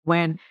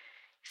when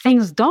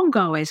things don't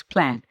go as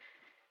planned,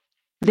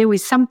 there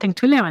is something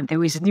to learn.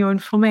 There is new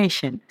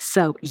information.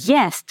 So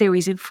yes, there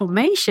is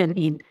information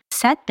in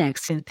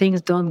setbacks and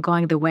things don't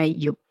going the way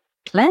you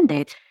planned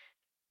it,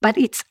 but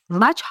it's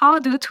much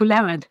harder to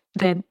learn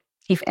than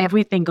if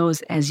everything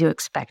goes as you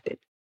expected.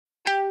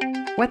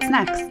 What's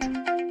next?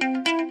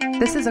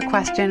 This is a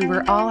question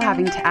we're all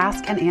having to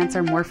ask and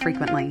answer more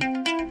frequently.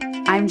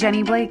 I'm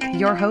Jenny Blake,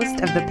 your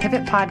host of the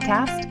Pivot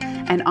Podcast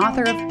and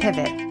author of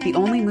Pivot, The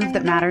Only Move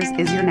That Matters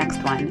Is Your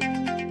Next One.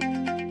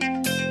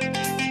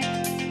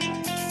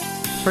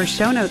 For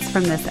show notes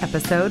from this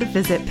episode,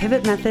 visit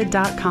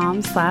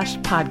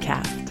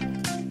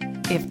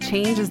pivotmethod.com/podcast. If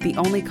change is the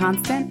only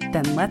constant,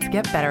 then let's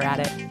get better at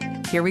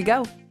it. Here we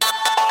go.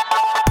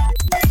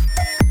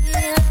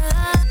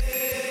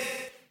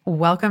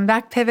 Welcome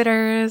back,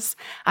 Pivoters.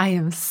 I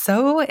am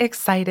so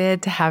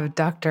excited to have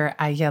Dr.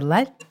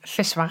 Ayelet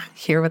Fishbach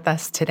here with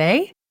us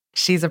today.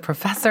 She's a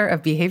professor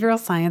of behavioral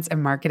science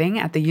and marketing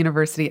at the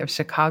University of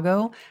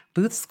Chicago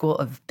Booth School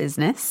of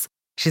Business.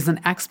 She's an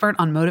expert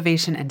on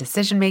motivation and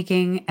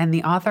decision-making and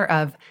the author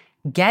of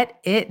Get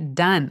It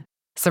Done: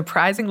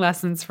 Surprising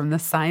Lessons from the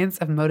Science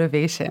of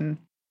Motivation.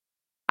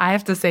 I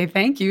have to say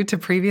thank you to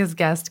previous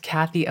guest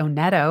Kathy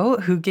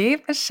Onetto, who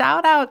gave a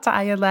shout out to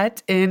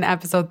Ayelet in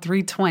episode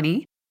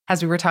 320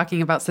 as we were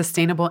talking about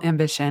sustainable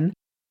ambition.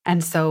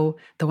 And so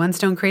the One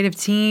Stone Creative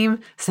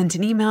team sent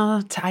an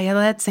email to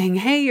Ayelet saying,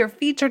 hey, you're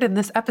featured in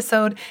this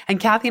episode. And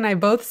Kathy and I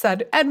both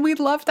said, and we'd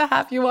love to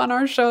have you on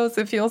our shows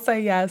if you'll say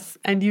yes.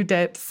 And you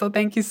did. So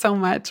thank you so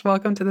much.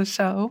 Welcome to the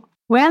show.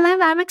 Well,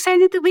 I'm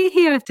excited to be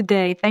here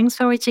today. Thanks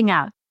for reaching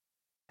out.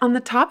 On the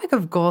topic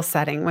of goal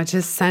setting, which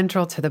is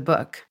central to the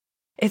book,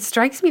 it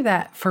strikes me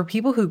that for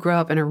people who grow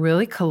up in a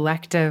really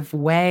collective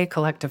way,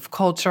 collective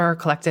culture,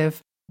 collective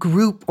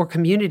group or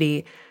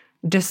community,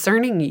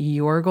 discerning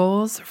your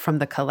goals from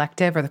the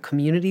collective or the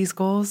community's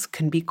goals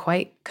can be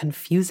quite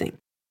confusing.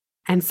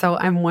 And so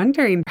I'm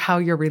wondering how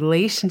your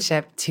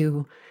relationship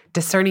to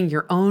discerning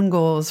your own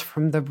goals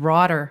from the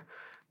broader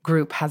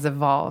group has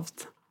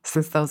evolved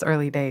since those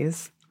early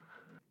days.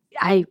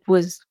 I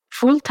was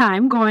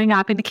full-time growing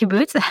up in the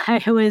kibbutz.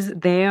 I was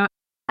there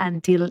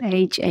until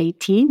age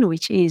 18,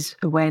 which is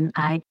when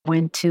I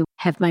went to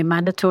have my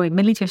mandatory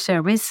military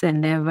service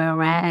and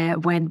never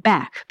went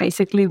back,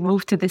 basically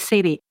moved to the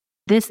city.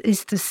 This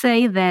is to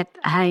say that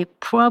I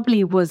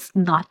probably was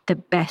not the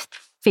best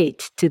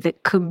fit to the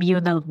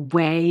communal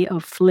way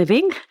of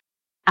living.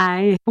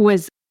 I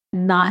was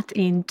not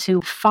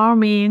into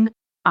farming.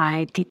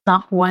 I did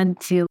not want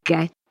to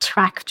get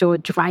tractor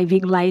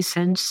driving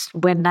license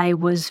when I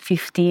was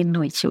 15,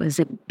 which was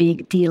a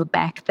big deal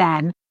back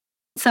then.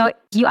 So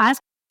you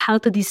ask how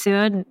to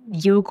discern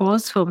your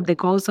goals from the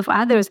goals of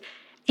others.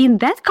 In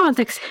that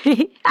context,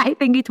 I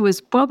think it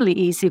was probably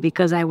easy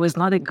because I was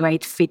not a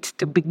great fit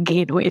to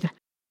begin with.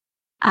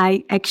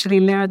 I actually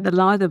learned a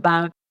lot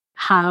about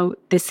how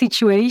the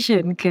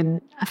situation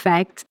can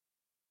affect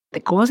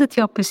the goals that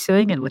you're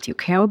pursuing and what you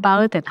care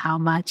about and how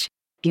much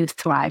you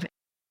thrive.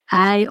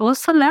 I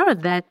also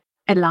learned that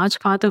a large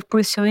part of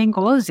pursuing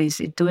goals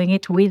is doing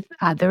it with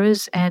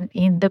others and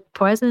in the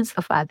presence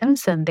of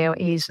others. And there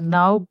is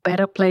no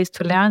better place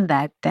to learn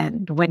that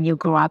than when you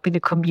grow up in a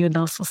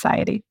communal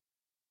society.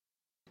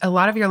 A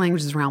lot of your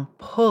language is around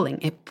pulling.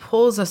 It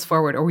pulls us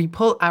forward or we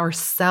pull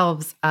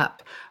ourselves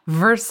up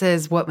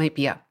versus what might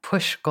be a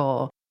push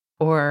goal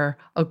or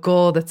a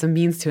goal that's a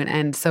means to an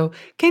end. So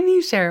can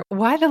you share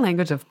why the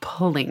language of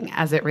pulling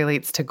as it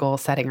relates to goal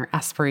setting or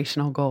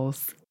aspirational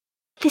goals?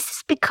 This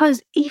is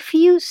because if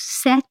you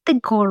set the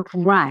goal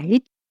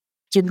right,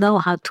 you know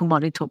how to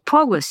monitor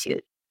progress.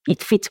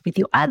 It fits with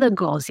your other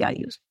goals. Your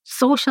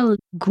social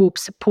group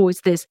supports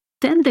this.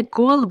 Then the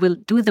goal will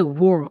do the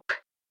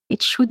work.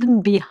 It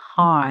shouldn't be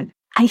hard.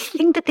 I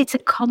think that it's a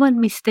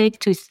common mistake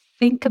to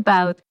think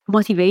about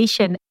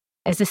motivation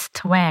as a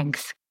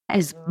strength,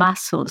 as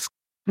muscles.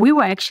 We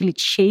were actually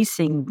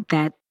chasing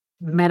that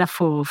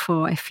metaphor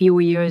for a few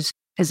years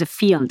as a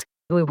field.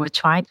 We were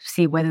trying to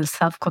see whether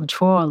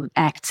self-control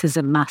acts as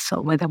a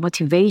muscle, whether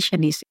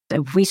motivation is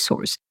a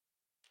resource.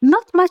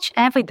 Not much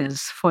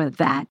evidence for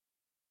that.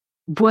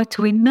 What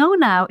we know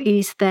now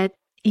is that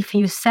if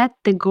you set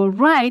the goal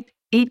right,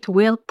 it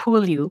will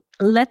pull you.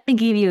 Let me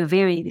give you a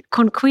very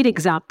concrete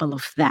example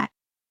of that.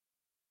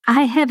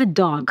 I have a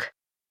dog.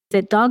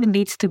 The dog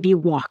needs to be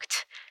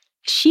walked.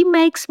 She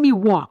makes me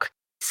walk.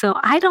 So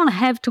I don't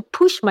have to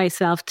push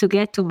myself to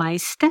get to my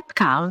step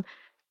count.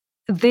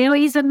 There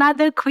is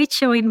another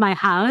creature in my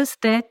house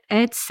that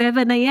at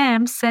 7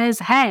 a.m. says,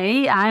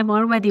 hey, I'm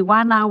already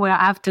 1 hour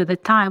after the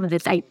time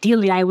that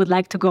ideally I would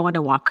like to go on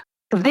a walk.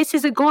 This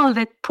is a goal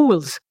that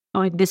pulls,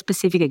 or in this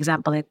specific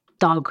example, a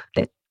dog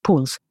that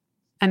pulls.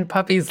 And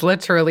puppies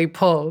literally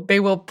pull. They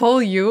will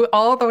pull you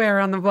all the way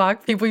around the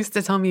block. People used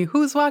to tell me,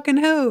 who's walking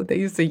who? They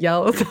used to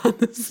yell down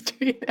the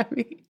street at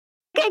me.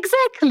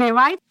 Exactly,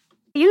 right?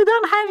 You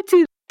don't have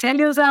to tell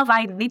yourself,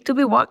 I need to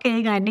be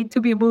walking, I need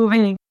to be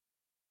moving.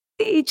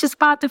 It's just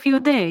part of your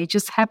day. It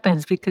just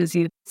happens because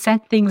you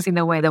set things in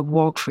a way that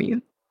work for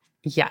you.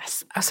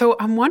 Yes. So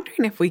I'm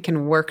wondering if we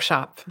can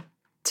workshop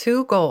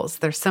two goals.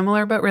 They're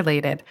similar but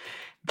related,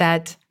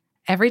 that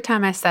every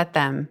time I set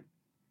them,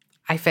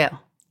 I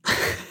fail.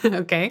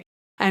 Okay.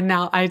 And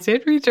now I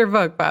did read your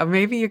book, but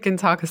maybe you can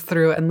talk us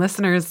through. And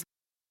listeners,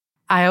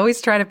 I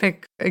always try to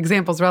pick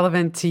examples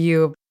relevant to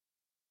you.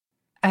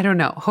 I don't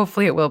know.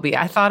 Hopefully it will be.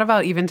 I thought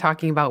about even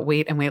talking about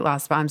weight and weight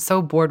loss, but I'm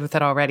so bored with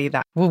it already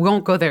that we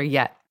won't go there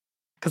yet,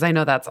 because I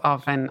know that's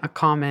often a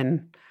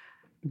common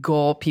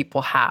goal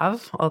people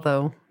have,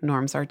 although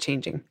norms are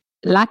changing.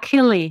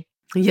 Luckily.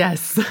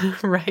 Yes,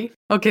 right?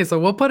 Okay, so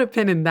we'll put a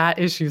pin in that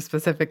issue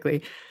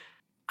specifically.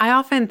 I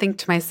often think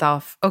to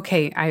myself,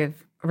 okay,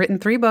 I've written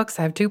 3 books,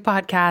 I have 2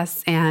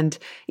 podcasts, and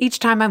each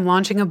time I'm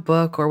launching a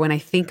book or when I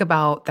think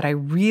about that I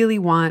really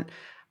want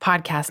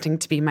podcasting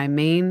to be my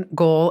main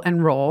goal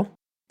and role,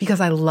 because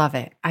I love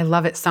it. I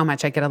love it so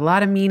much. I get a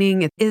lot of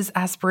meaning. It is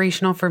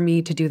aspirational for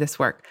me to do this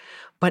work.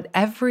 But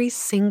every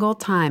single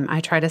time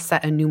I try to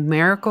set a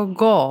numerical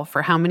goal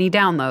for how many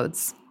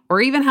downloads,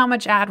 or even how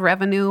much ad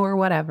revenue or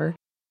whatever,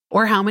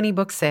 or how many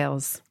book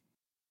sales,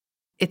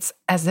 it's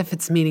as if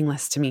it's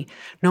meaningless to me.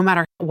 No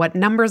matter what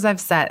numbers I've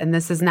set, and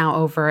this is now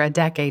over a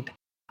decade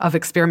of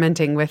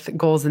experimenting with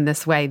goals in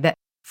this way that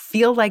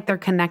feel like they're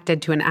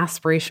connected to an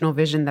aspirational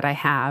vision that I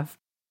have,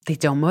 they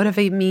don't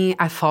motivate me.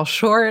 I fall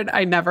short.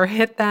 I never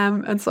hit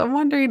them. And so I'm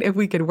wondering if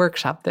we could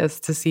workshop this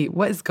to see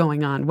what is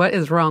going on. What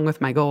is wrong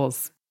with my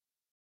goals?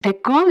 The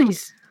goal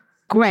is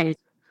great.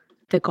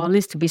 The goal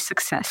is to be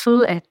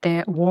successful at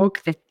the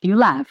work that you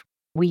love.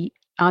 We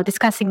are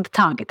discussing the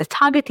target. The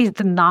target is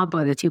the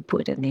number that you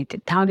put in it. The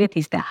target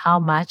is the how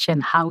much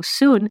and how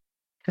soon.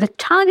 The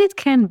target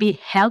can be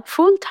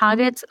helpful.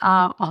 Targets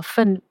are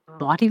often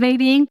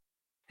motivating.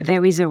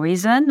 There is a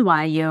reason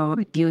why your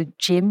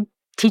gym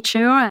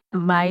teacher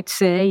might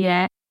say,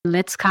 yeah,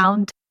 let's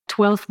count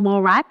 12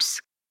 more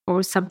reps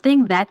or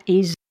something. That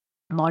is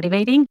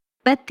motivating.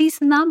 But these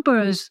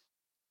numbers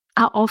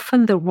are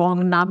often the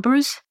wrong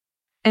numbers.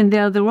 And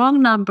they're the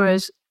wrong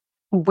numbers,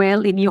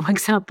 well, in your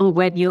example,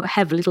 when you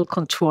have little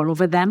control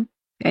over them.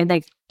 And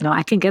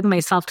I can get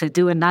myself to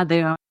do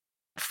another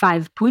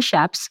 5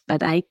 push-ups,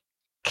 but I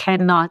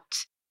cannot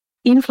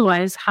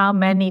influence how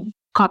many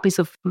copies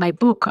of my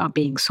book are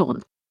being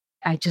sold.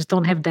 I just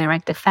don't have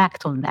direct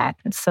effect on that.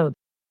 And so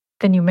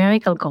the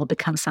numerical goal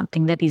becomes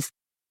something that is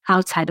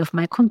outside of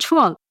my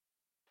control.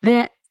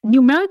 The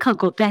numerical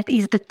goal, that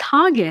is the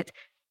target,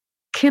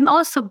 can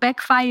also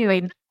backfire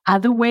in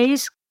other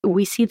ways.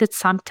 We see that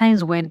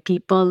sometimes when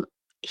people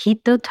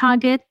hit the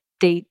target,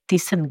 they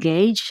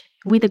disengage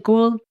with the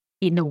goal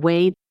in a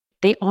way.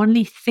 They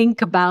only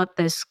think about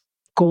this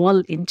goal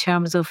in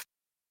terms of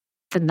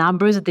the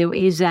numbers. There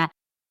is a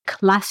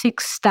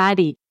classic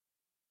study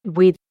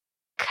with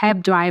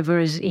cab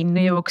drivers in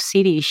New York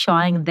City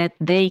showing that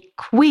they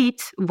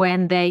quit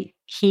when they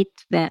hit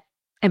the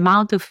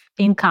amount of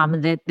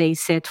income that they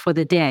set for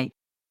the day.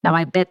 Now,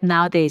 I bet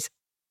nowadays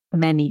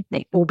many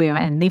Uber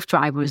and Lyft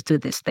drivers do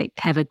this. They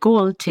have a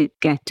goal to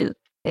get to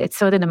a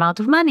certain amount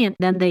of money and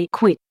then they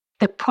quit.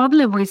 The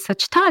problem with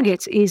such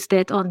targets is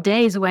that on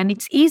days when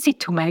it's easy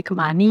to make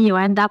money, you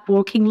end up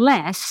working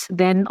less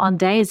than on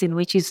days in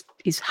which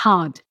it's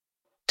hard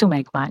to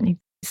make money.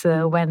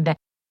 So when the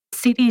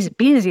city is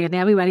busy and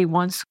everybody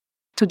wants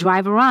to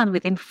drive around,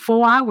 within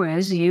 4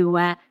 hours, you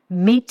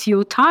meet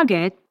your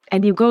target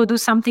and you go do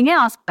something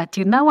else. But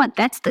you know what?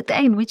 That's the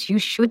day in which you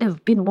should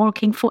have been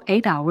working for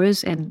 8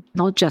 hours and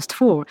not just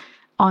 4.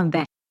 On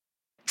the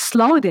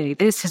slow day,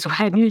 this is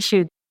when you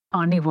should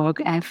only work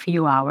a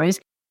few hours.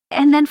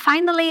 And then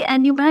finally, a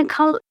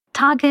numerical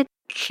target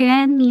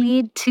can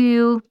lead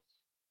to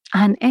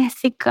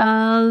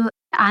unethical,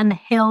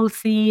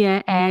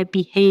 unhealthy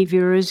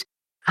behaviors.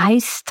 I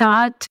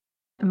start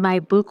my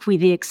book with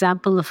the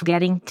example of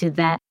getting to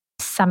the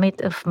summit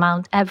of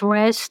Mount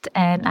Everest,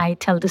 and I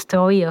tell the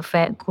story of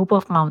a group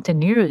of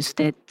mountaineers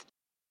that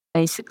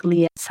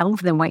basically some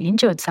of them were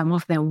injured, some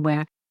of them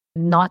were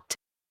not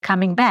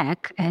coming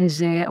back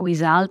as a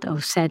result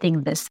of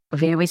setting this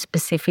very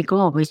specific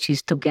goal, which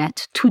is to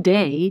get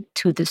today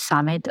to the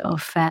summit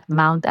of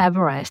Mount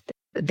Everest.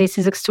 This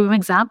is an extreme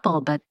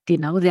example, but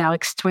there are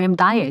extreme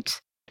diets.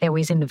 There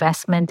is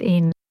investment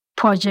in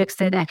projects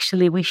that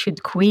actually we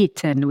should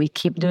quit, and we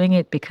keep doing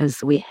it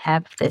because we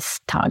have this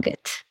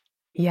target.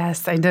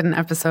 Yes, I did an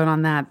episode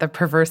on that, the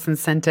perverse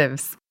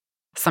incentives,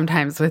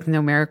 sometimes with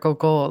numerical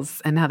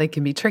goals and how they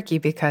can be tricky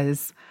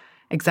because,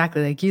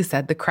 exactly like you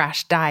said, the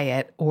crash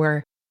diet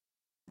or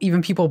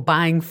even people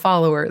buying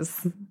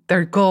followers.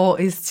 Their goal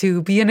is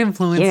to be an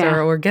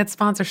influencer or get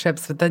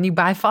sponsorships, but then you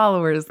buy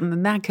followers and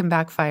then that can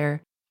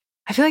backfire.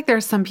 I feel like there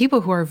are some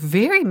people who are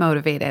very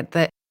motivated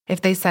that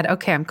if they said,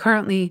 okay, I'm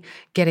currently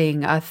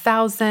getting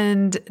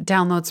 1,000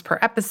 downloads per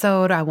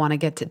episode, I want to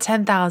get to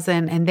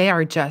 10,000, and they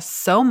are just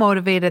so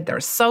motivated, they're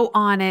so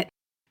on it,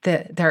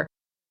 that they're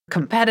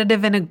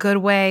competitive in a good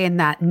way, and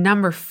that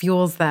number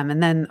fuels them.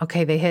 And then,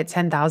 okay, they hit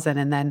 10,000,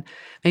 and then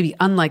maybe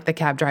unlike the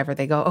cab driver,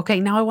 they go, okay,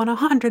 now I want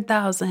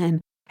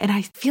 100,000. And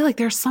I feel like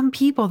there's some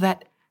people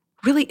that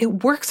really,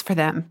 it works for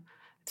them,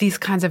 these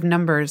kinds of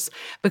numbers,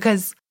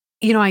 because,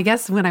 I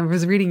guess when I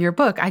was reading your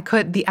book,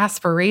 the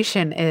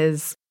aspiration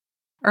is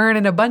earn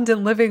an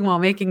abundant living while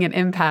making an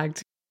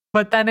impact.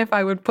 But then if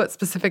I would put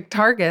specific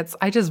targets,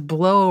 I just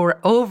blow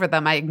over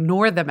them. I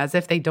ignore them as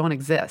if they don't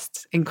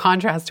exist, in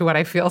contrast to what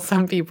I feel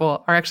some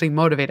people are actually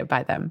motivated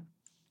by them.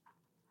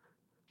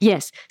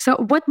 Yes. So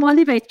what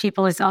motivates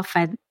people is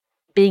often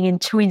being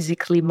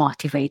intrinsically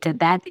motivated.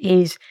 That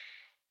is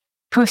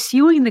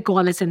pursuing the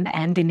goal as an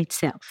end in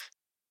itself.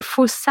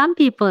 For some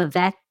people,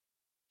 that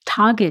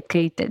target,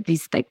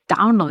 these like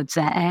downloads,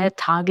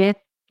 target,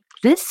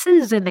 this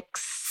is an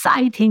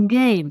exciting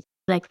game.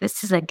 Like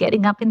this is like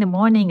getting up in the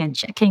morning and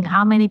checking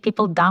how many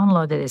people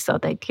downloaded it. So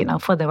like,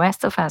 for the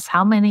rest of us,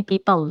 how many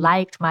people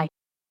liked my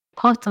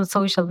post on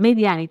social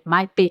media? And it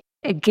might be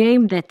a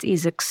game that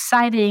is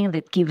exciting,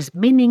 that gives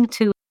meaning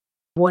to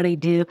what I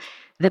do.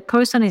 The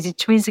person is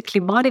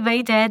intrinsically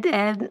motivated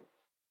and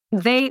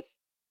they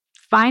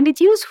find it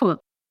useful.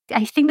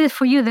 I think that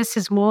for you, this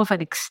is more of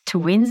an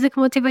extrinsic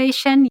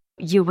motivation.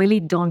 You really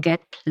don't get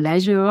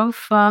pleasure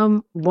of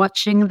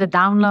watching the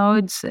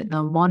downloads,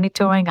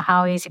 monitoring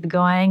how is it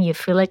going. You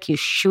feel like you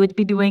should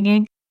be doing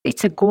it.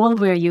 It's a goal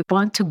where you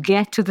want to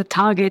get to the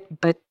target,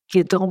 but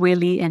you don't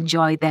really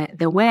enjoy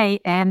the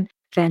way, and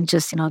then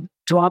just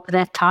drop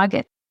that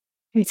target.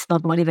 It's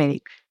not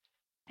motivating.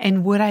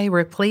 And would I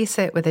replace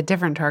it with a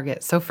different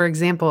target? So for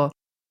example,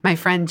 my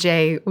friend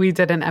Jay, we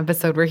did an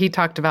episode where he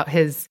talked about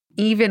his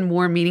even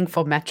more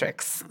meaningful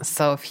metrics.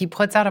 So if he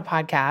puts out a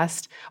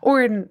podcast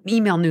or an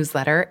email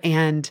newsletter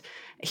and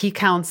he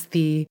counts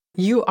the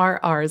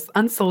URRs,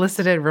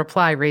 unsolicited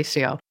reply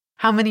ratio,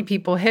 how many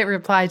people hit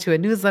reply to a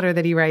newsletter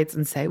that he writes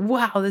and say,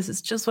 wow, this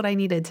is just what I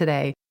needed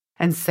today,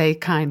 and say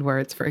kind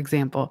words, for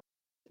example.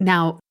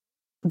 Now,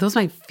 those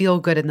might feel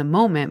good in the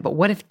moment, but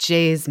what if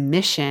Jay's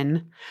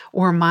mission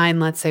or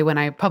mine, let's say when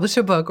I publish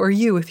a book, or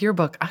you with your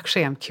book,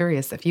 actually, I'm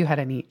curious if you had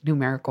any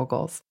numerical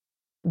goals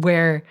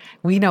where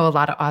we know a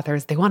lot of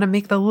authors, they want to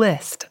make the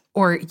list,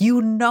 or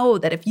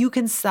that if you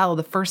can sell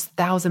the first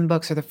 1,000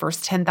 books or the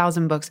first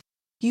 10,000 books,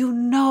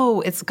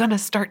 it's going to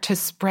start to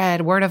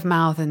spread word of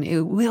mouth and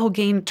it will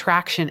gain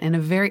traction in a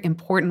very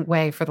important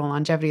way for the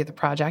longevity of the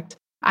project.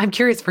 I'm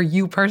curious for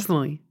you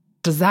personally,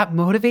 does that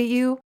motivate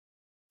you?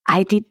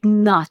 I did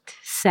not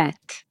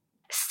set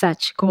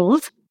such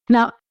goals.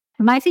 Now,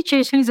 my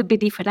situation is a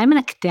bit different. I'm an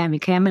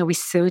academic, I'm a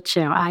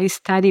researcher, I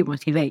study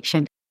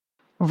motivation.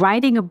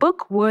 Writing a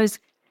book was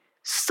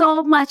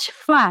so much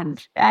fun.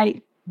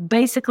 I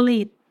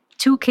basically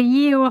took a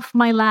year of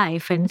my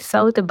life and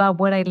thought about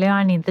what I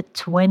learned in the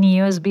 20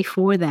 years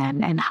before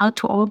then and how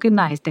to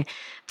organize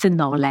the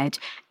knowledge.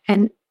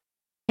 And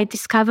I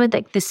discovered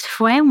like this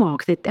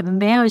framework that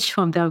emerged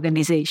from the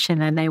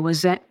organization, and I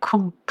was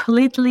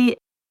completely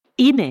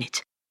in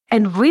it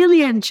and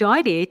really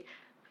enjoyed it.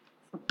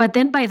 But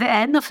then by the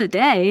end of the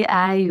day,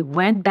 I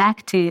went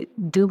back to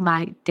do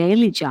my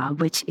daily job,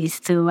 which is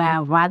to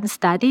run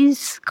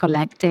studies,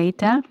 collect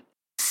data,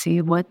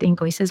 see what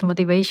increases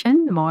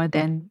motivation more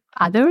than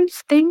other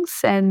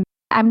things. And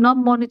I'm not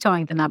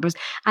monitoring the numbers.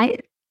 I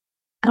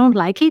don't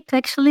like it,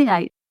 actually.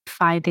 I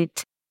find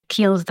it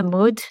kills the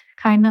mood,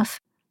 kind of.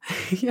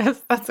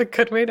 Yes, that's a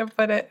good way to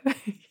put it.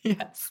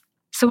 Yes.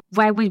 So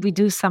why would we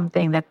do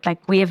something that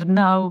like we have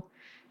no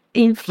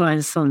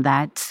influence on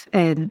that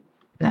and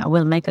that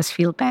will make us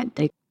feel bad?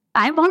 Like,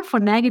 I'm all for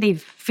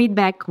negative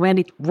feedback when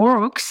it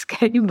works,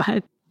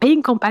 but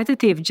being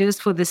competitive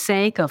just for the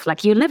sake of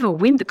like, you'll never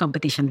win the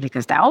competition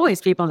because there are always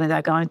people that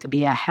are going to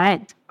be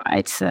ahead,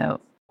 right?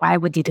 So why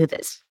would you do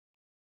this?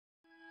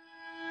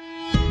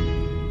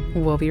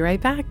 We'll be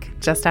right back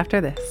just after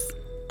this.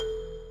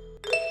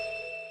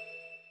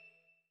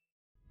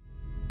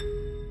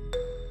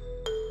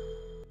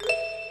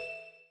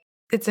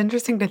 It's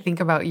interesting to think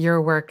about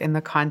your work in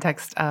the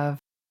context of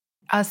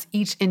us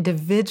each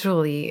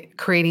individually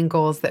creating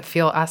goals that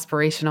feel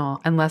aspirational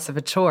and less of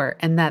a chore,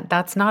 and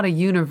that's not a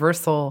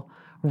universal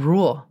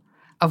rule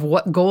of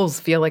what goals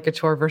feel like a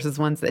chore versus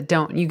ones that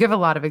don't. You give a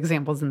lot of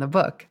examples in the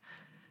book,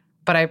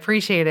 but I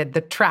appreciated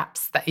the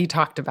traps that you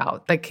talked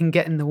about that can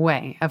get in the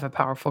way of a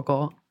powerful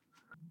goal.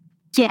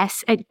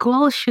 Yes, a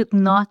goal should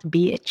not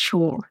be a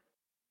chore.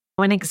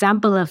 One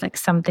example of like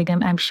something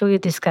I'm sure you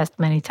discussed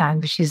many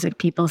times, which is like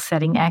people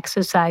setting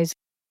exercise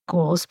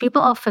goals.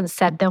 People often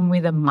set them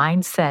with a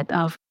mindset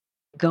of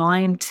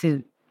going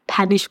to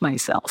punish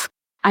myself.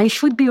 I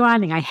should be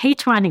running. I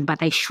hate running,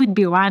 but I should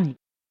be running.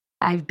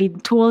 I've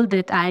been told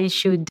that I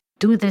should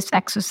do this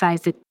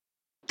exercise that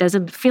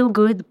doesn't feel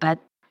good, but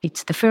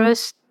it's the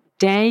first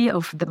day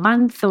of the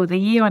month or the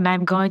year, and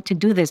I'm going to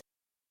do this.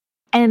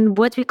 And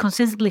what we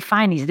consistently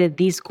find is that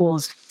these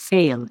goals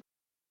fail.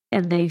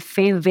 And they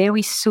fail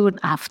very soon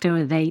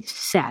after they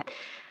set.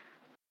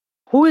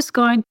 Who is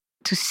going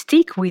to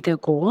stick with their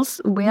goals?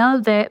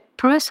 Well, the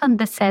person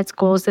that sets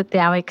goals that they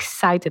are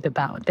excited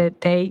about,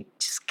 that they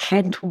just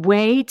can't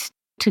wait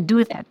to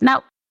do that.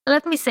 Now,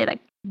 let me say,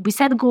 like, we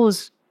set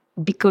goals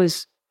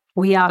because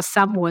we are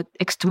somewhat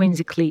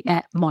extrinsically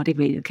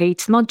motivated. Okay,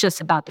 it's not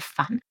just about the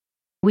fun.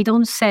 We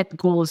don't set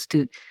goals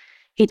to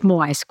eat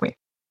more ice cream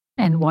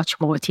and watch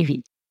more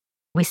TV.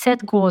 We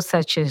set goals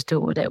such as to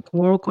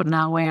work on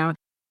our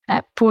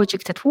a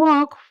project at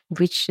work,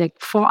 which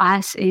for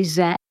us is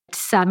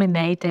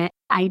disseminate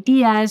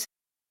ideas.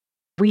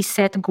 We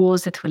set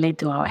goals that relate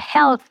to our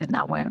health and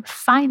our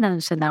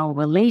finance and our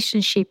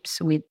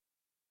relationships with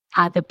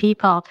other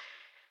people.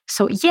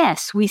 So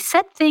yes, we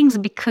set things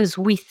because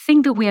we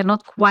think that we are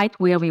not quite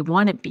where we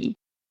want to be,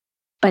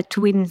 but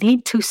we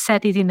need to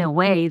set it in a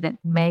way that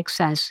makes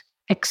us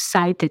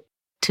excited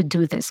to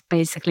do this.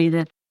 Basically,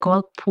 that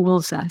God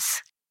pulls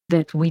us,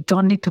 that we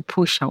don't need to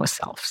push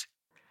ourselves.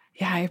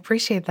 Yeah, I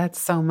appreciate that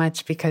so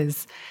much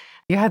because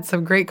you had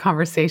some great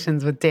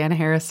conversations with Dan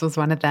Harris was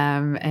one of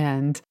them,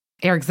 and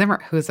Eric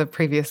Zimmer, who is a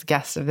previous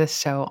guest of this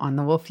show on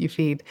the Wolf You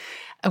Feed,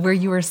 where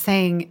you were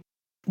saying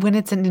when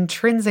it's an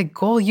intrinsic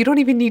goal, you don't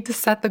even need to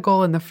set the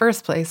goal in the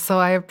first place. So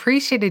I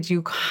appreciated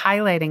you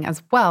highlighting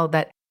as well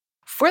that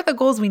for the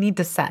goals we need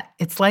to set,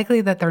 it's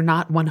likely that they're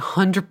not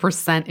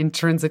 100%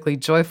 intrinsically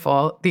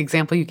joyful. The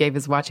example you gave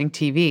is watching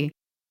TV.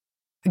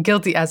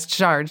 Guilty as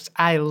charged.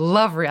 I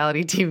love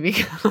reality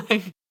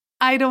TV.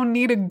 I don't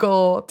need a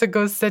goal to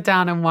go sit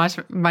down and watch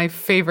my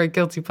favorite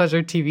guilty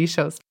pleasure TV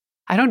shows.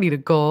 I don't need a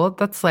goal.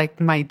 That's like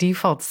my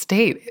default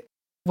state.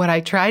 What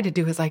I try to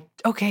do is like,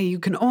 okay, you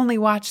can only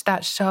watch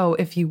that show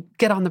if you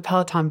get on the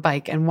Peloton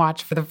bike and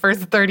watch for the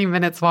first 30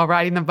 minutes while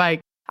riding the bike.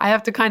 I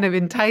have to kind of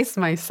entice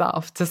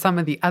myself to some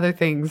of the other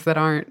things that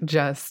aren't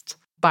just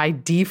by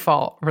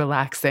default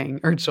relaxing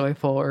or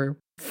joyful or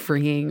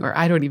freeing, or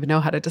I don't even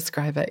know how to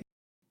describe it.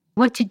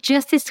 What you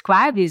just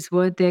described is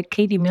what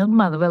Katie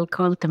Milman will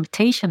call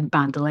temptation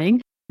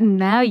bundling.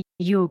 Now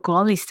your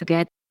goal is to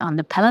get on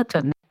the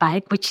Peloton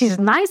bike, which is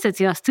nice that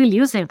you're still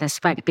using this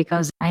bike,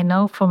 because I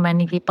know for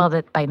many people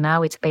that by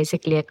now it's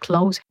basically a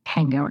clothes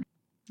hanger.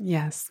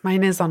 Yes,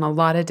 mine is on a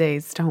lot of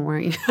days, don't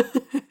worry.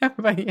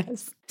 But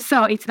yes.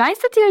 So it's nice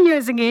that you're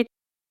using it,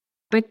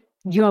 but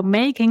you're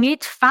making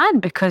it fun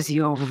because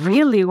you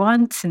really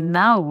want to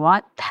know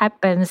what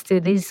happens to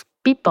these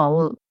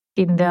people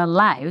in their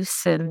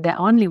lives. And the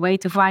only way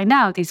to find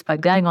out is by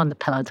going on the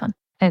Peloton.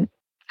 And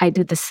I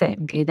do the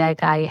same.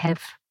 Like I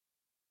have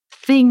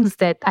things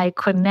that I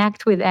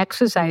connect with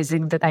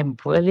exercising that I'm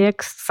really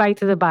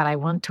excited about. I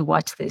want to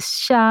watch this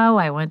show.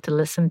 I want to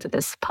listen to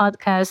this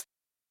podcast.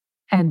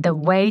 And the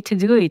way to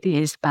do it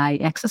is by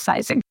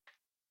exercising.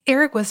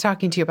 Eric was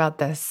talking to you about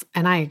this,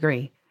 and I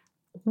agree.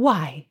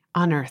 Why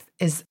on earth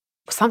is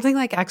something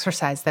like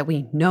exercise that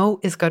we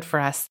know is good for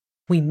us,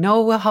 we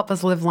know will help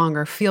us live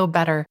longer, feel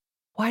better,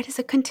 why does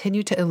it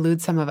continue to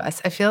elude some of us?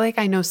 I feel like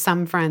I know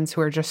some friends who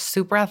are just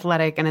super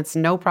athletic and it's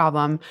no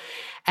problem,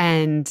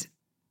 and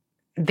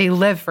they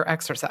live for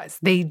exercise.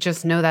 They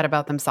just know that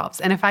about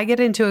themselves. And if I get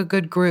into a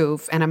good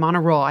groove and I'm on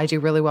a roll, I do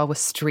really well with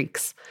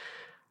streaks.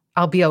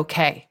 I'll be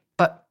okay.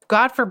 But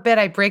God forbid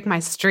I break my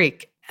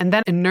streak. And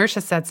then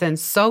inertia sets in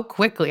so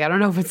quickly. I don't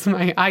know if it's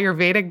my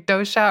Ayurvedic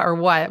dosha or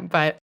what,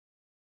 but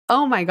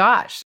oh my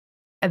gosh.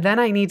 And then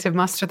I need to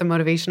muster the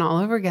motivation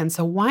all over again.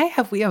 So why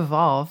have we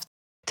evolved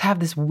to have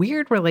this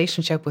weird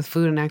relationship with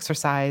food and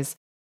exercise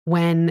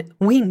when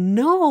we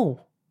know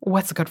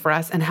what's good for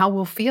us and how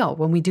we'll feel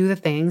when we do the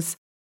things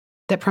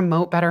that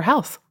promote better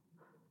health?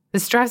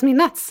 This drives me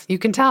nuts. You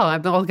can tell.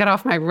 I'll get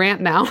off my rant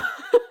now.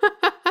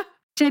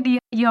 Jenny,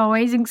 you're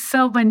raising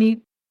so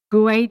many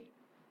great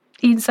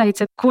insights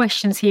and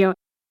questions here.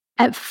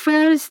 At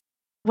first,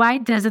 why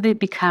doesn't it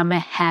become a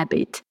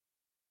habit?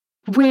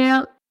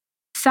 Well,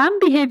 some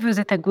behaviors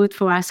that are good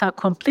for us are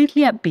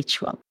completely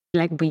habitual.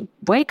 Like we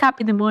wake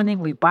up in the morning,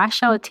 we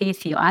brush our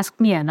teeth. You ask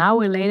me an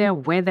hour later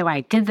whether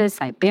I did this.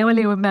 I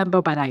barely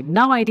remember, but I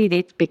know I did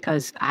it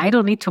because I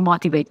don't need to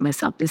motivate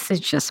myself. This is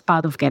just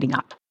part of getting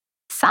up.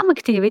 Some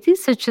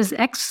activities, such as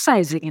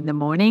exercising in the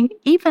morning,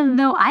 even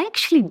though I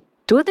actually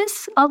do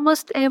this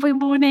almost every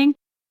morning,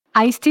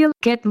 I still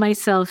get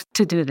myself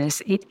to do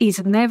this. It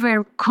is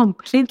never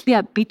completely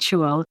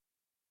habitual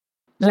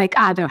like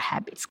other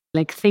habits,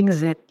 like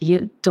things that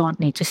you don't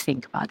need to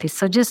think about it.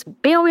 So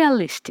just be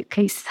realistic.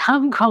 Okay?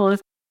 Some goals,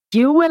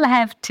 you will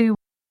have to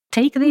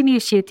take the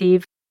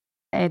initiative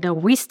and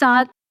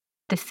restart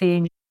the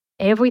thing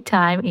every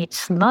time.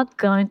 It's not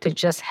going to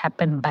just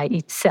happen by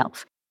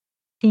itself.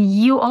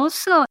 You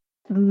also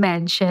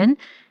mentioned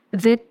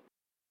that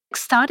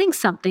starting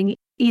something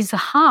is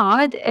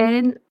hard,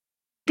 and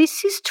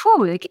this is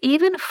true. Like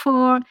even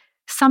for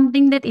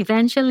something that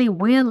eventually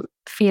will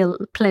feel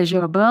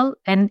pleasurable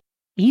and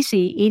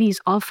easy, it is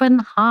often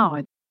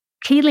hard.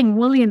 Keeling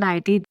Woolley and I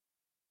did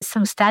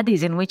some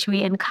studies in which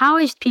we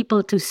encouraged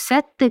people to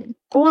set the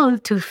goal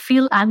to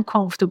feel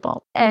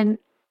uncomfortable. And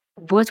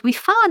what we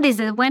found is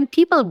that when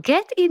people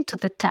get into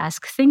the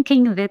task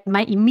thinking that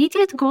my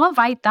immediate goal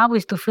right now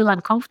is to feel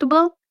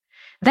uncomfortable,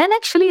 then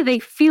actually they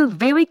feel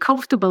very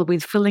comfortable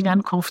with feeling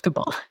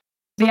uncomfortable.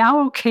 They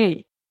are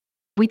okay.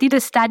 We did a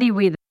study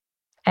with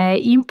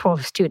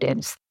improv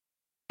students,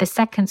 the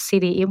Second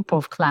City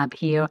Improv Club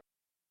here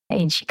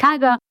in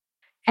Chicago,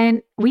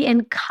 and we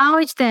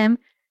encouraged them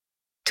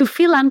to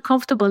feel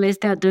uncomfortable as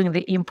they're doing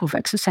the improv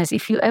exercise.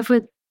 If you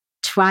ever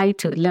try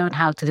to learn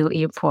how to do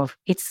improv,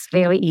 it's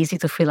very easy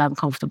to feel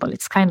uncomfortable.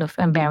 It's kind of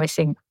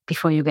embarrassing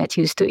before you get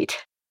used to it.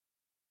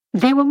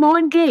 they were more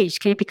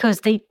engaged, okay,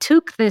 because they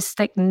took this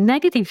like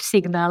negative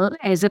signal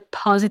as a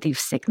positive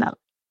signal.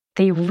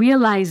 They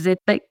realized that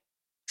like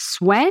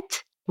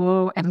sweat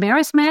or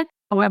embarrassment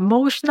or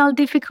emotional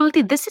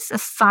difficulty, this is a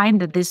sign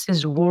that this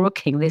is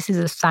working. This is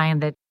a sign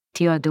that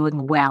you are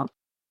doing well.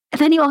 And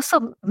then you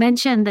also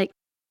mentioned like,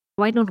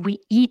 why don't we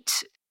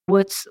eat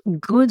what's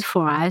good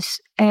for us?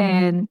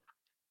 And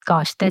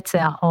gosh, that's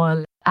a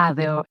whole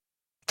other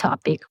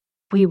topic.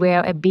 We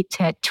were a bit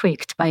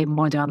tricked by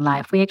modern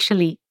life. We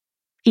actually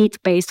eat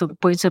based on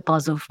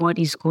principles of what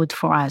is good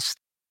for us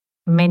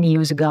many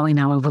years ago in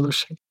our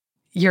evolution.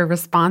 Your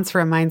response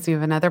reminds me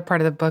of another part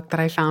of the book that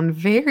I found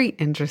very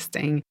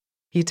interesting.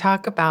 You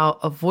talk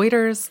about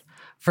avoiders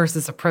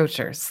versus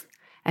approachers,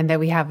 and that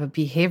we have a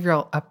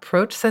behavioral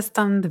approach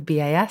system, the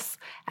BAS,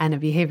 and a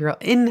behavioral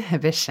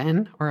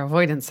inhibition or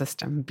avoidance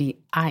system,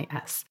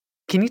 BIS.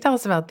 Can you tell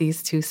us about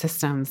these two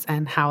systems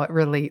and how it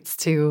relates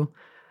to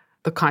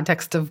the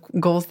context of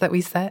goals that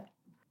we set?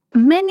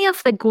 Many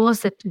of the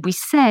goals that we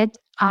set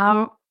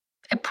are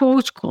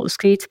approach goals.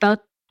 Okay? It's about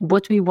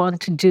what we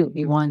want to do.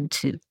 We want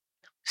to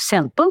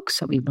sell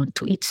books, or we want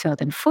to eat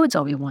certain foods,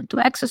 or we want to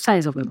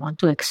exercise, or we want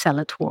to excel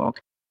at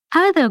work.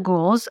 Other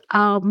goals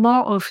are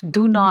more of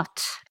do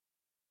not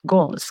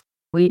goals.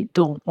 We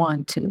don't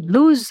want to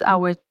lose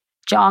our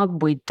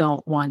job. We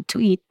don't want to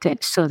eat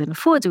certain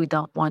foods. We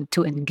don't want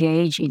to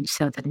engage in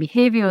certain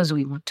behaviors.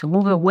 We want to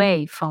move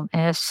away from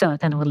a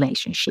certain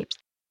relationship.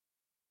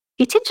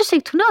 It's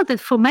interesting to know that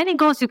for many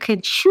goals, you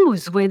can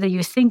choose whether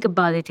you think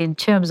about it in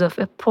terms of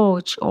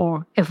approach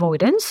or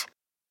avoidance.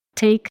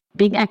 Take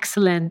being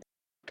excellent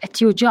at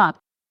your job.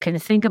 You can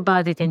think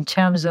about it in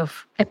terms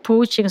of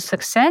approaching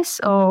success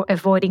or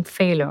avoiding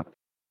failure.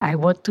 I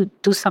want to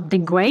do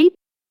something great,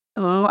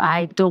 or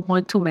I don't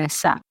want to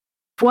mess up.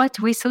 What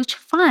research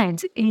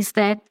finds is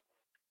that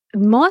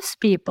most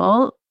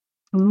people,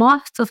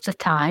 most of the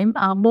time,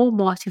 are more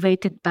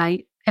motivated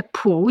by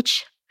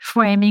approach,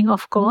 framing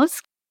of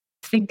goals.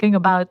 Thinking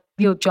about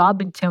your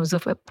job in terms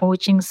of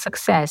approaching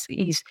success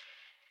is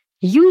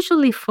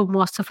usually for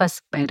most of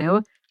us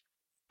better,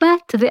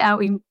 but there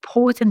are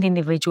important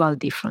individual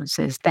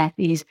differences. That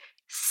is,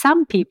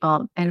 some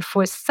people and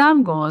for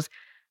some goals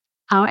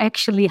are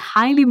actually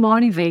highly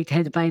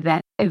motivated by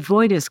that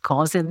avoidance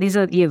goals, and these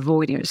are the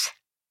avoiders.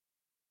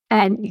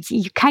 And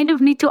you kind of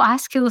need to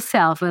ask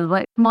yourself, well,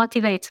 what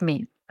motivates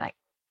me? Like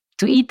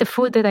to eat the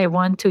food that I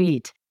want to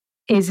eat.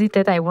 Is it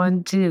that I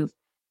want to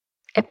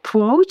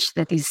approach,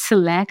 that is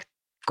select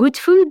good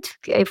food,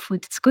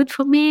 food that's good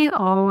for me,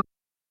 or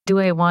do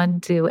I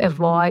want to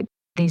avoid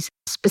this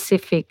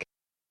specific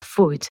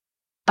food?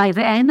 By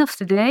the end of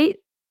the day,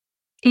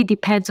 it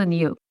depends on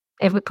you.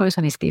 Every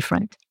person is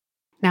different.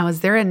 Now, is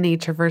there a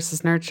nature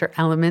versus nurture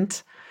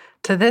element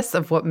to this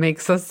of what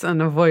makes us an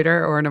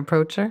avoider or an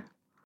approacher?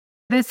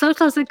 The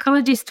social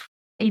psychologist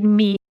in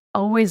me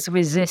always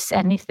resists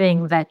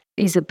anything that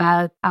is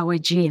about our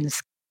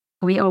genes.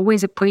 We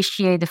always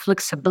appreciate the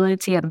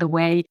flexibility and the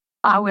way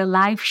our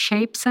life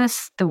shapes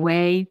us, the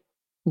way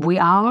we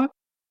are.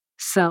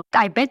 So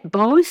I bet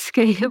both,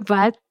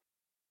 but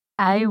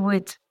I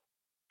would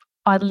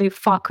only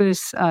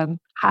focus on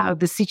how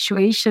the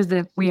situations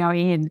that we are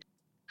in,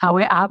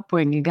 our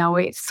upbringing,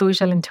 our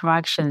social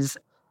interactions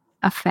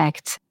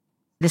affect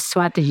the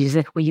strategies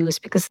that we use,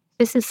 because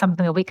this is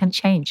something that we can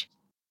change.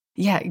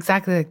 Yeah,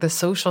 exactly. Like the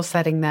social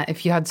setting, that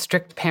if you had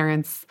strict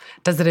parents,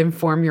 does it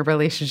inform your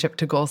relationship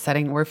to goal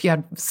setting? Or if you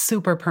had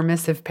super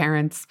permissive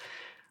parents,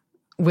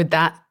 would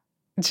that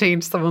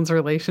change someone's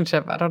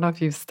relationship? I don't know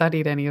if you've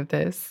studied any of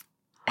this.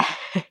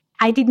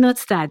 I did not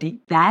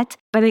study that,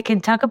 but I can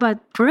talk about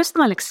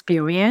personal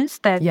experience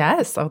that.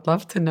 Yes, I would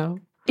love to know.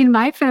 In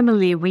my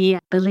family, we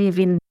believe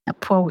in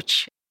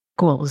approach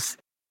goals,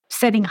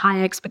 setting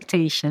high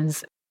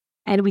expectations,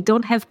 and we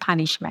don't have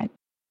punishment.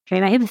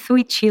 And I have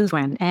 3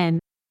 children, and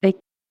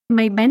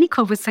my many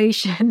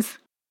conversations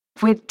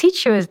with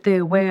teachers,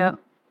 they were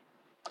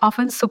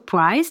often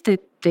surprised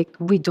that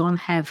we don't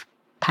have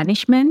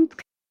punishment,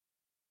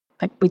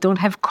 like we don't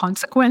have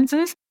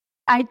consequences.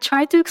 I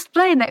try to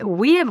explain that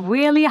we have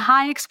really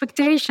high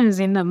expectations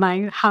in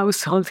my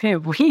household here.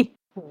 We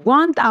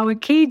want our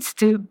kids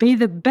to be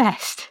the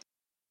best.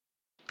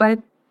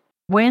 But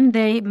when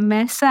they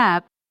mess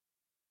up,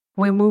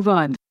 we move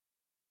on.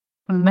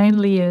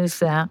 Mainly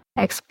use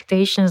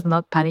expectations,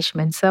 not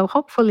punishment. So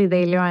hopefully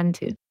they learn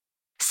to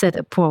set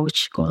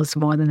approach goals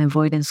more than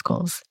avoidance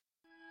goals.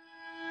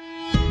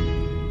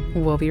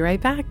 We'll be right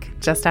back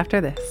just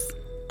after this.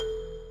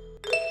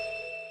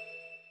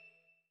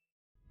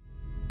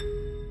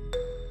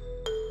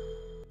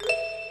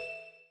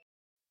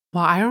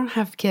 Well, I don't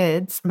have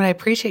kids, but I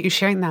appreciate you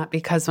sharing that,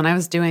 because when I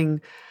was doing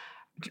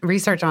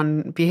research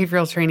on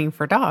behavioral training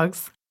for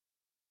dogs,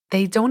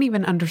 they don't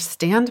even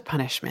understand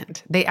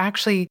punishment. They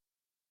actually,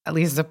 at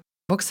least the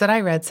books that I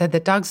read, said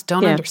that dogs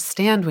don't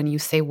understand when you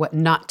say what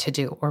not to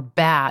do or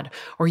bad,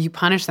 or you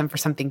punish them for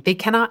something. They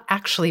cannot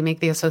actually make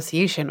the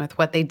association with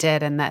what they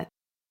did and that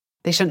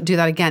they shouldn't do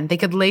that again. They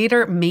could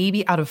later,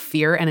 maybe out of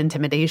fear and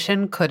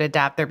intimidation, could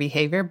adapt their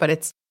behavior, but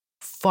it's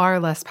far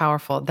less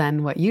powerful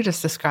than what you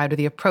just described,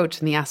 the approach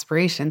and the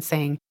aspiration,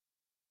 saying,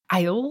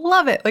 I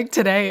love it. Like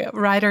today,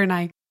 Ryder and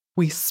I,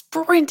 we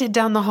sprinted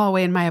down the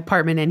hallway in my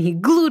apartment and he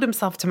glued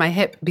himself to my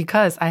hip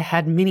because I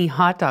had mini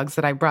hot dogs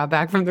that I brought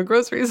back from the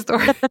grocery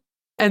store.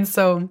 And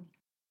so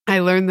I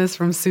learned this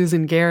from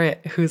Susan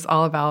Garrett, who's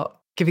all about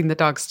giving the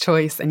dogs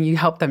choice and you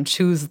help them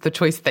choose the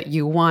choice that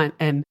you want.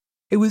 And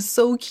it was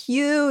so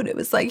cute. It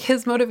was like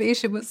his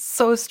motivation was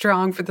so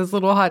strong for this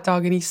little hot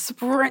dog and he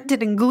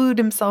sprinted and glued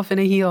himself in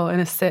a heel in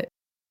a sit.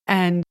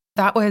 And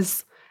that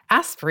was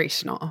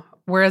aspirational.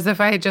 Whereas if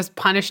I had just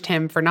punished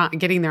him for not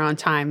getting there on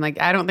time, like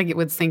I don't think it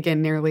would sink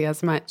in nearly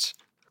as much.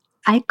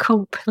 I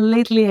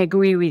completely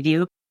agree with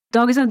you.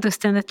 Dogs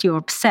understand that you're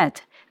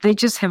upset. They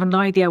just have no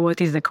idea what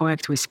is the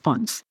correct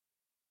response.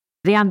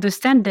 They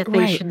understand that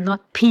they should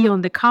not pee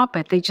on the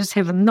carpet. They just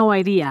have no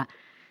idea.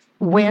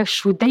 Where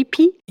should they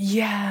pee?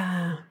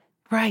 Yeah,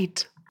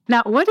 right.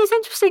 Now, what is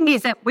interesting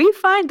is that we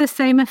find the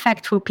same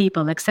effect for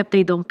people, except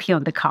they don't pee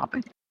on the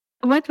carpet.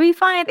 What we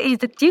find is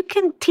that you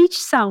can teach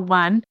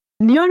someone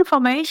new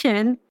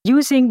information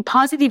using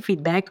positive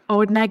feedback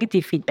or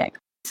negative feedback.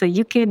 So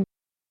you can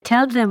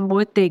tell them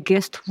what they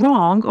guessed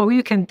wrong, or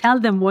you can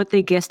tell them what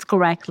they guessed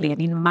correctly. And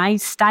in my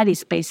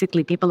studies,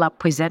 basically, people are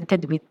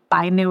presented with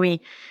binary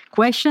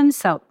questions.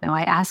 So now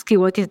I ask you,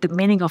 what is the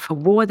meaning of a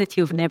word that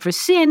you've never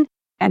seen?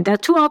 And there are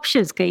two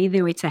options. Okay?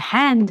 Either it's a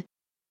hand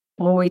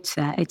or it's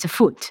a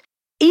foot.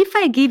 If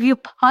I give you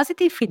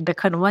positive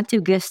feedback on what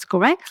you guessed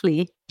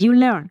correctly, you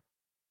learn.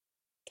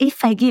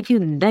 If I give you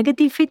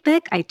negative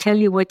feedback, I tell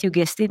you what you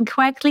guessed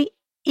incorrectly,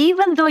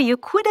 even though you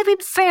could have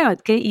inferred,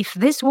 okay, if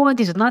this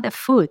word is not a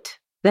foot,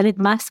 then it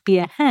must be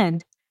a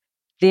hand,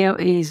 there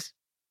is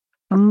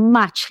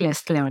much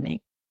less learning.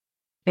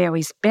 There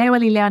is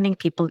barely learning.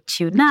 People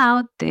tune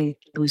out, they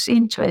lose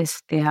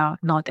interest, they are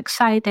not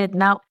excited.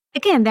 Now,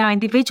 again, there are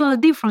individual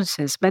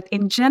differences, but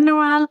in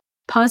general,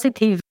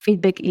 positive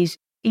feedback is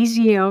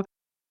easier,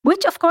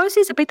 which of course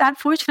is a bit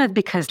unfortunate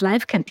because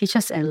life can teach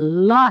us a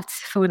lot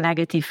through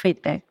negative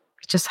feedback,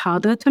 which is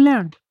harder to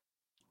learn.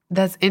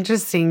 That's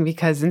interesting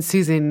because in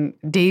Susan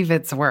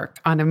David's work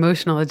on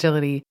emotional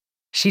agility,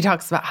 she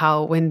talks about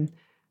how when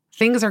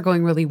things are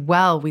going really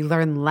well, we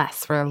learn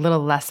less, we're a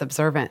little less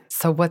observant.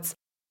 So what's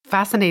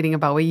fascinating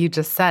about what you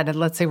just said, and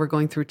let's say we're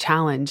going through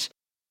challenge,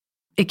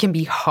 it can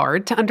be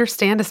hard to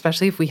understand,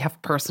 especially if we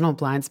have personal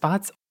blind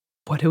spots.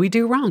 What do we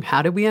do wrong?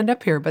 How did we end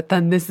up here? But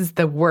then this is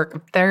the work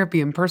of therapy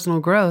and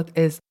personal growth,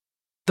 is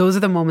those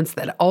are the moments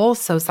that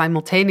also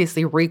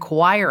simultaneously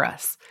require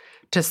us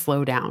to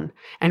slow down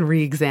and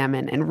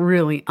re-examine and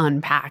really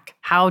unpack.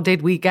 How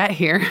did we get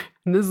here?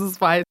 And this is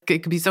why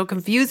it can be so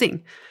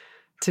confusing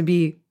to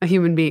be a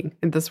human being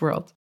in this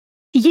world.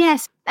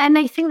 Yes, and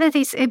I think that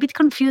it's a bit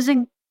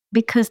confusing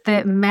because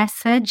the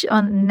message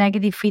on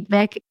negative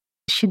feedback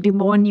should be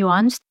more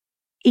nuanced.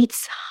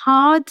 It's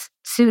hard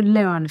to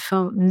learn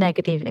from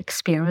negative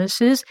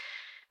experiences,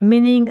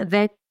 meaning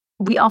that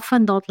we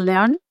often don't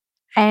learn.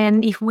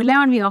 And if we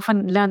learn, we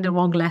often learn the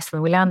wrong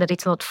lesson. We learn that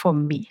it's not for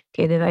me,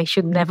 okay, that I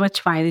should never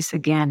try this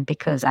again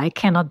because I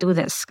cannot do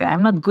this.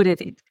 I'm not good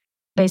at it.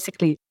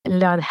 Basically,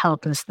 learn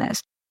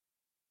helplessness.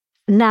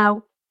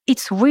 Now,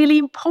 it's really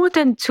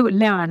important to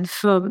learn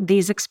from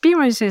these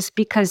experiences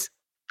because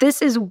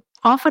this is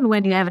often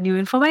when you have new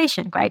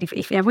information, right?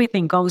 If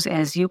everything goes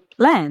as you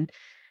planned,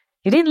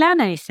 you didn't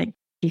learn anything.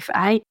 If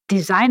I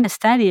design a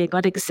study and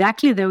got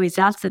exactly the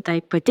results that I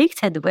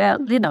predicted, well,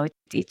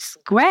 it's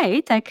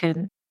great. I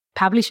can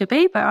publish a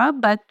paper,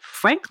 but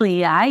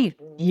frankly, I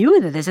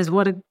knew that this is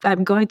what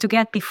I'm going to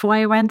get before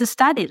I ran the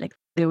study. Like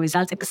the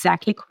results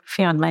exactly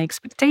confirmed my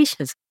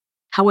expectations.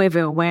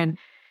 However, when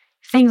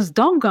things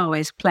don't go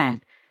as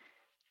planned,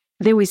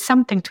 there is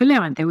something to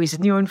learn. There is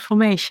new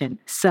information.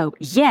 So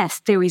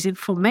yes, there is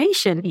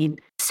information in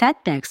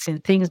setbacks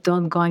and things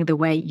don't going the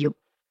way you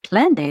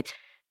planned it,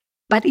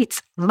 but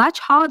it's much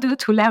harder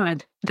to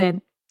learn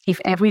than if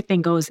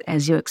everything goes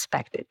as you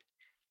expected.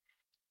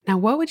 Now,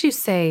 what would you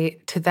say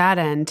to that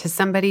end to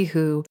somebody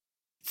who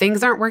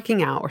things aren't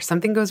working out or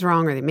something goes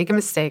wrong or they make a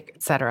mistake,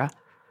 etc.?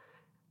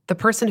 The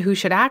person who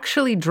should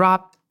actually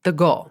drop the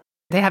goal.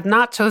 They have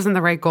not chosen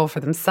the right goal for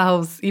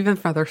themselves, even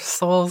for their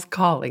soul's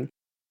calling,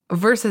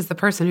 versus the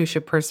person who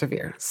should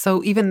persevere.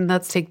 So even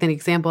let's take the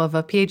example of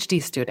a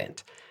PhD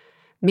student.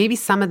 Maybe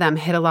some of them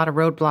hit a lot of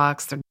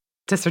roadblocks. Their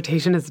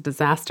dissertation is a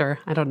disaster.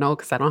 I don't know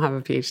because I don't have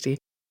a PhD.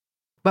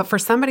 But for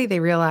somebody,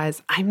 they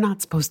realize, I'm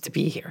not supposed to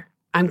be here.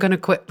 I'm going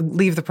to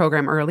leave the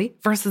program early,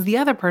 versus the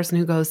other person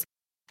who goes,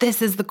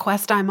 this is the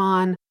quest I'm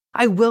on.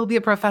 I will be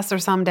a professor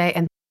someday,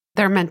 and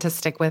they're meant to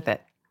stick with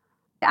it.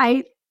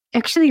 I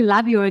actually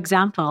love your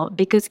example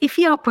because if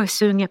you're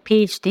pursuing a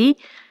PhD,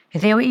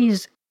 there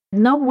is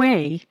no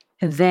way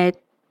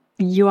that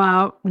you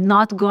are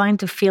not going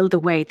to feel the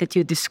way that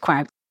you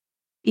described.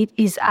 It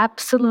is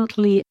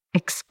absolutely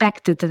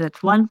expected that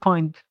at one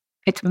point,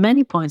 at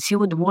many points, you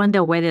would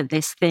wonder whether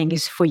this thing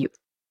is for you.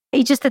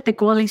 It's just that the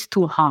goal is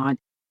too hard.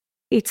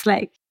 It's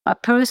like a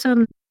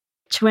person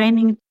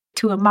training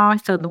to a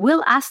marathon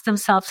will ask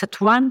themselves at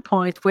one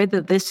point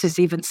whether this is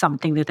even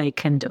something that they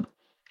can do.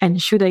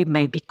 And should I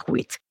maybe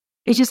quit?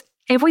 It's just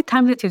every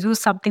time that you do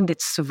something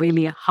that's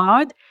really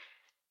hard,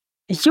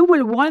 you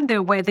will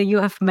wonder whether you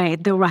have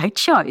made the right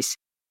choice.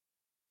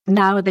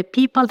 Now, the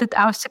people that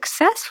are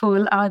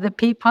successful are the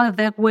people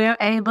that were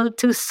able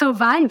to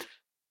survive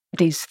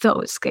these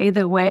thoughts. Okay?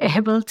 They were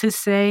able to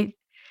say,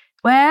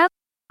 well,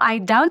 I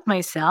doubt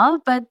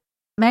myself, but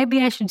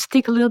maybe I should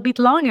stick a little bit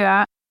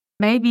longer.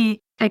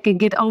 Maybe I can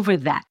get over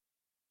that.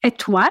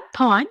 At one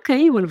point,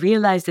 okay, you will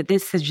realize that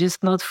this is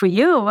just not for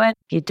you, and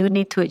you do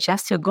need to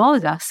adjust your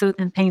goals. There are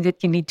certain things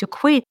that you need to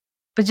quit.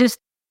 But just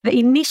the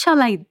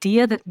initial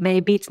idea that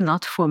maybe it's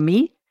not for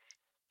me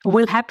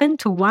will happen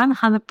to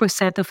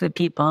 100% of the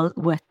people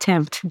who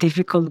attempt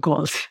difficult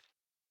goals.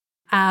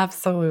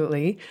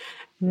 Absolutely.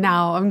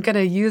 Now, I'm going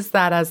to use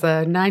that as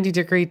a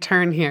 90-degree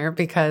turn here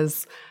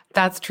because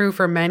that's true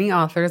for many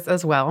authors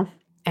as well.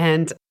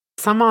 And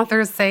some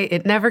authors say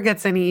it never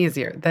gets any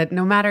easier, that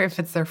no matter if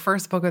it's their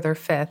first book or their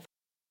fifth,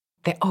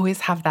 they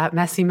always have that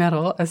messy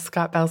middle, as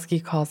Scott Belsky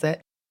calls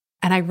it.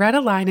 And I read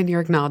a line in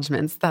your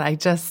acknowledgments that I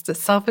just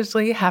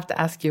selfishly have to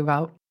ask you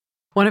about.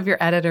 One of your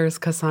editors,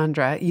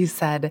 Cassandra, you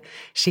said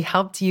she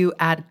helped you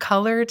add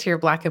color to your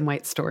black and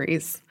white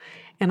stories.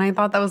 And I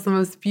thought that was the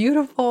most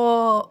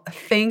beautiful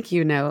thank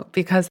you note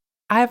because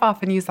I've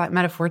often used that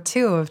metaphor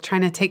too of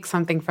trying to take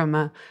something from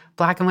a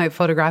black and white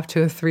photograph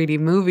to a 3D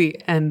movie.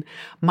 And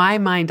my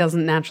mind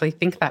doesn't naturally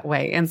think that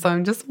way. And so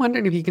I'm just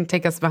wondering if you can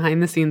take us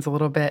behind the scenes a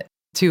little bit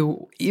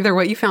to either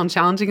what you found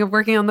challenging of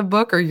working on the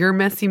book or your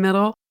messy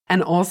middle.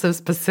 And also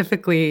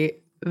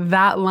specifically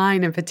that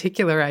line in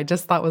particular, I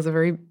just thought was a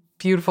very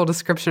beautiful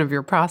description of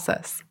your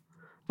process.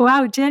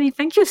 Wow, Jenny,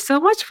 thank you so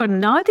much for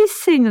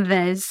noticing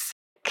this.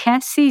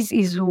 Cassie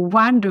is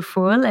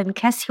wonderful, and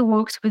Cassie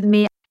works with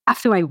me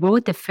after I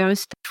wrote the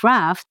first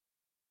draft.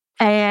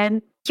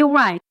 And you're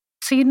right.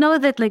 So you know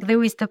that like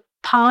there is the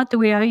part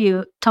where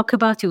you talk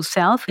about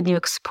yourself and you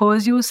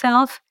expose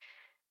yourself.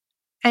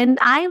 And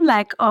I'm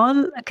like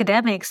all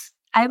academics.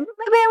 I'm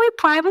a very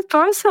private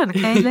person.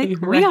 Okay,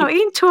 like Right. we are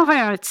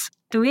introverts.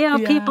 We are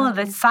Yeah. people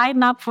that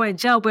sign up for a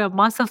job where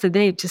most of the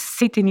day you just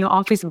sit in your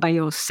office by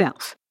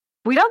yourself.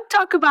 We don't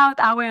talk about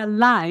our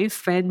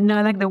life and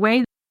like the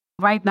way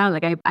right now,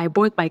 like I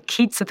brought my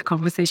kids to the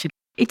conversation.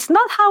 It's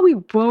not how we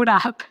brought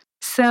up.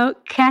 So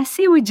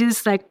Cassie would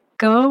just like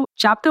go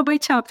chapter by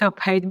chapter,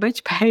 page by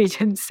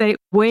page and say,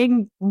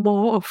 bring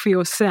more of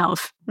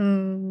yourself.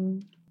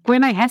 Mm.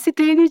 When I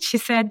hesitated, she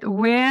said,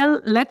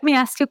 well, let me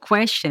ask you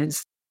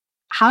questions.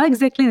 How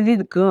exactly did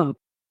it go?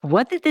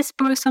 What did this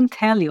person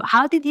tell you?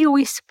 How did you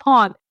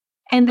respond?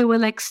 And there were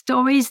like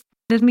stories.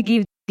 Let me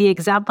give the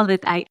example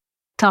that I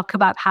talk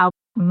about how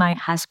my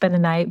husband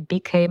and I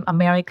became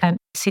American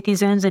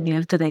citizens and you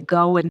have to like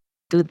go and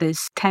do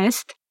this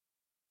test.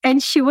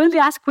 And she will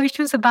ask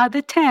questions about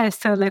the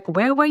test. So like,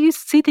 where were you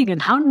sitting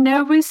and how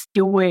nervous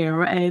you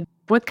were and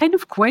what kind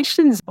of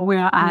questions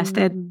were asked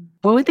and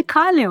what would the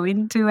color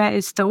into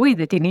a story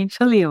that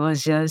initially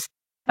was just,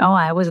 oh,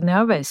 I was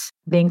nervous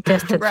being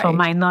tested for Right.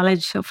 my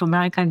knowledge of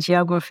American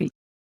geography.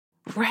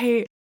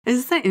 Right.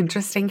 Isn't it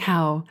interesting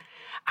how,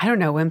 I don't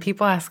know, when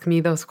people ask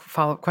me those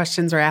follow-up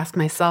questions or ask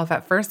myself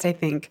at first, I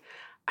think,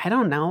 I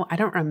don't know, I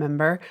don't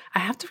remember. I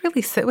have to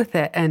really sit with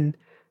it and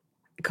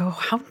go,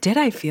 how did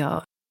I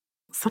feel?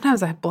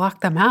 Sometimes I block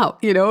them out,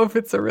 if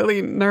it's a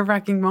really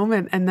nerve-wracking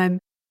moment. And then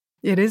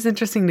it is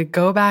interesting to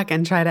go back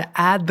and try to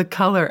add the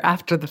color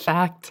after the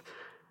fact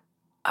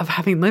of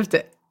having lived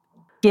it.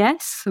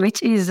 Yes,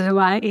 which is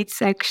why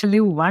it's actually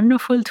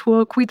wonderful to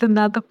work with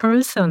another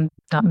person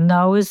that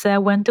knows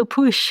when to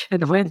push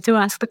and when to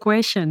ask the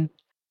question.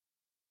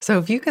 So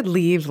if you could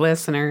leave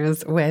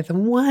listeners with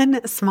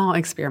one small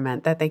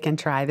experiment that they can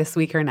try this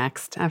week or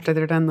next after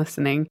they're done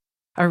listening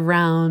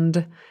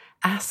around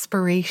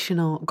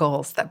aspirational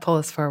goals that pull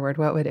us forward,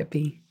 what would it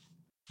be?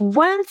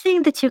 One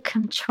thing that you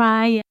can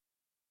try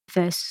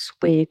this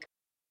week,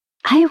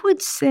 I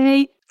would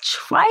say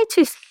try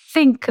to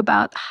think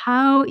about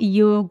how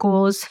your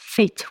goals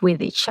fit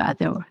with each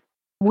other.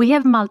 We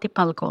have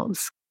multiple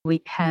goals.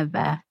 We have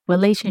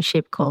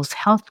relationship goals,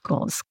 health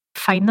goals,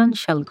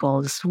 financial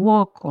goals,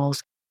 work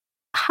goals.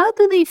 How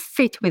do they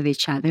fit with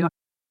each other?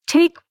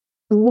 Take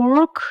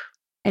work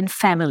and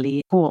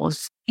family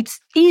goals. It's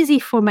easy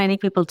for many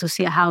people to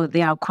see how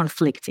they are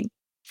conflicting.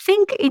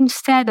 Think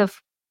instead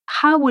of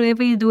how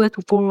whatever you do at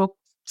work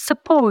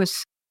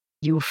supports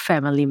your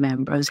family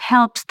members,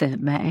 helps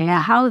them,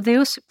 how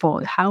they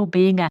support, how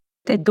being a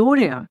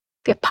daughter,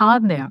 a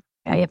partner,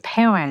 a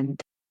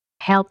parent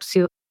helps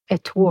you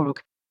at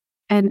work.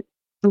 And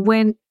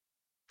when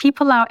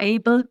people are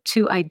able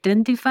to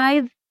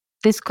identify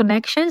these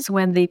connections,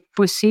 when they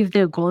perceive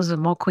their goals are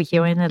more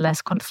coherent and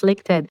less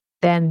conflicted,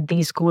 then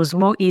these goals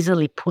more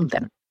easily pull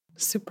them.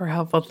 Super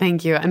helpful.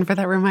 Thank you. And for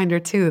that reminder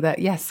too, that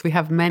yes, we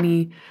have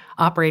many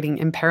operating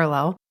in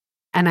parallel.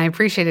 And I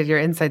appreciated your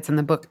insights in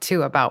the book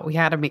too about we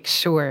had to make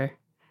sure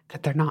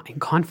that they're not in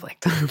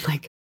conflict,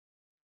 like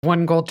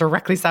one goal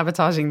directly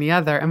sabotaging the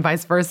other and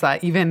vice versa,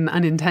 even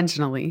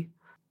unintentionally.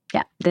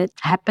 Yeah, that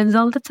happens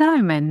all the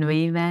time. And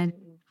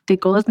the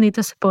goals need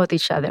to support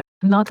each other,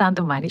 not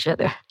undermine each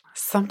other.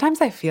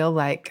 Sometimes I feel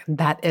like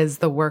that is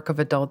the work of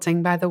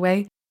adulting, by the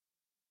way.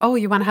 Oh,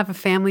 you want to have a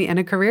family and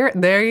a career?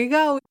 There you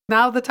go.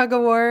 Now the tug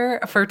of war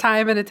for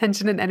time and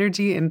attention and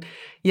energy. And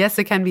yes,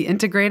 it can be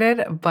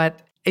integrated, but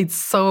it's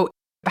so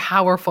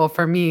powerful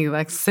for me,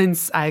 like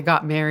since I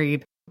got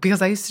married,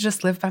 because I used to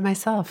just live by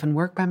myself and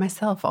work by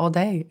myself all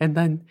day. And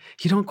then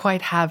you don't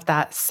quite have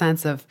that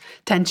sense of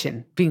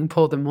tension being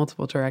pulled in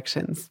multiple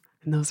directions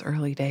in those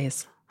early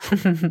days.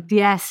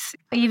 Yes,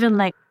 even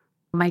like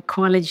my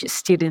college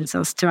students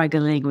are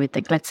struggling with,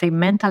 like, let's say,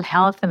 mental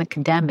health and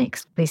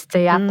academics. They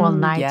stay up all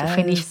night to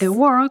finish their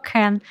work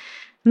and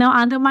now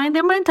undermine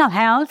their mental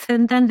health,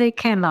 and then they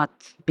cannot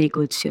be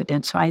good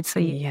students, right? So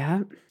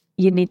you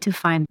need to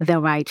find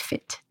the right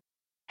fit.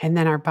 And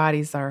then our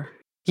bodies are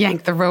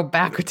yank the rope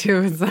back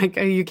too. It's like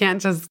you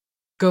can't just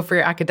go for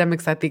your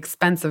academics at the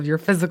expense of your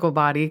physical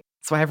body.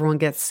 That's why everyone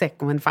gets sick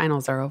when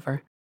finals are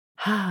over.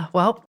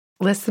 Well,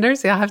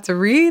 listeners, you'll have to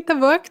read the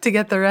book to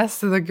get the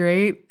rest of the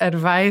great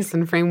advice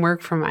and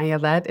framework from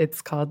Ayelet.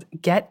 It's called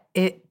Get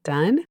It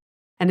Done.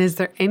 And is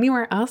there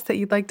anywhere else that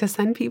you'd like to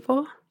send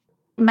people?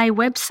 My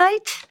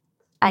website,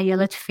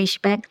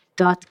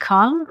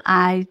 ayeletfishbach.com.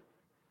 I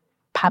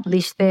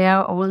publish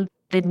there all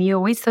the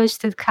new research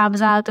that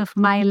comes out of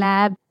my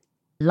lab.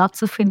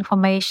 Lots of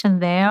information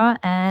there.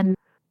 And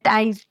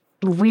I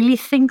really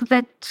think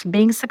that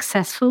being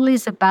successful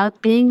is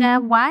about being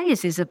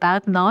wise, is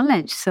about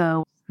knowledge.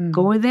 So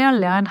go there,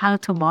 learn how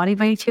to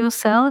motivate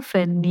yourself,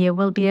 and you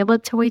will be able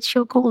to reach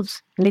your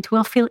goals. And it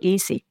will feel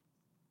easy.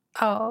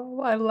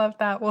 Oh, I love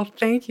that. Well,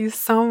 thank you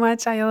so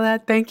much,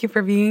 Ayelet. Thank you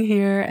for being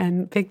here.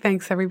 And big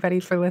thanks, everybody,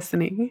 for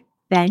listening.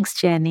 Thanks,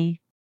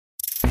 Jenny.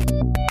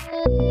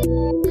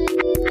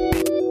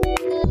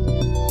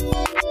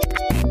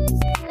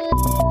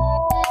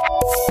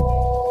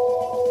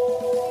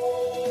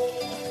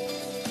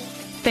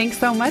 Thanks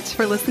so much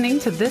for listening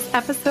to this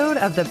episode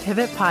of the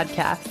Pivot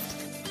Podcast.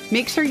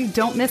 Make sure you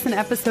don't miss an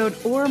episode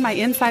or my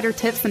insider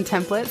tips and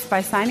templates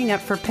by signing up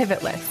for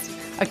Pivot List,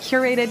 a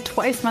curated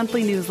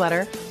twice-monthly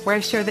newsletter where I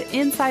share the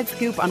inside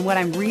scoop on what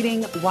I'm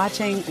reading,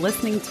 watching,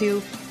 listening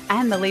to,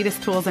 and the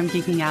latest tools I'm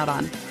geeking out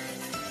on.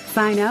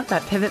 Sign up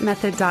at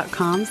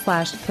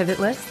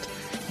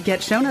pivotmethod.com/pivotlist.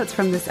 Get show notes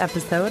from this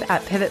episode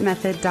at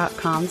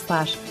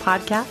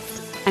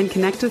pivotmethod.com/podcast and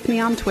connect with me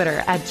on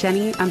Twitter at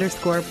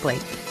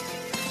Jenny_Blake.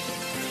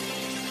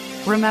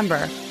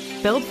 Remember,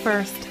 build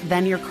first,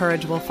 then your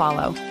courage will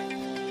follow.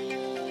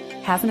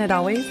 Hasn't it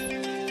always?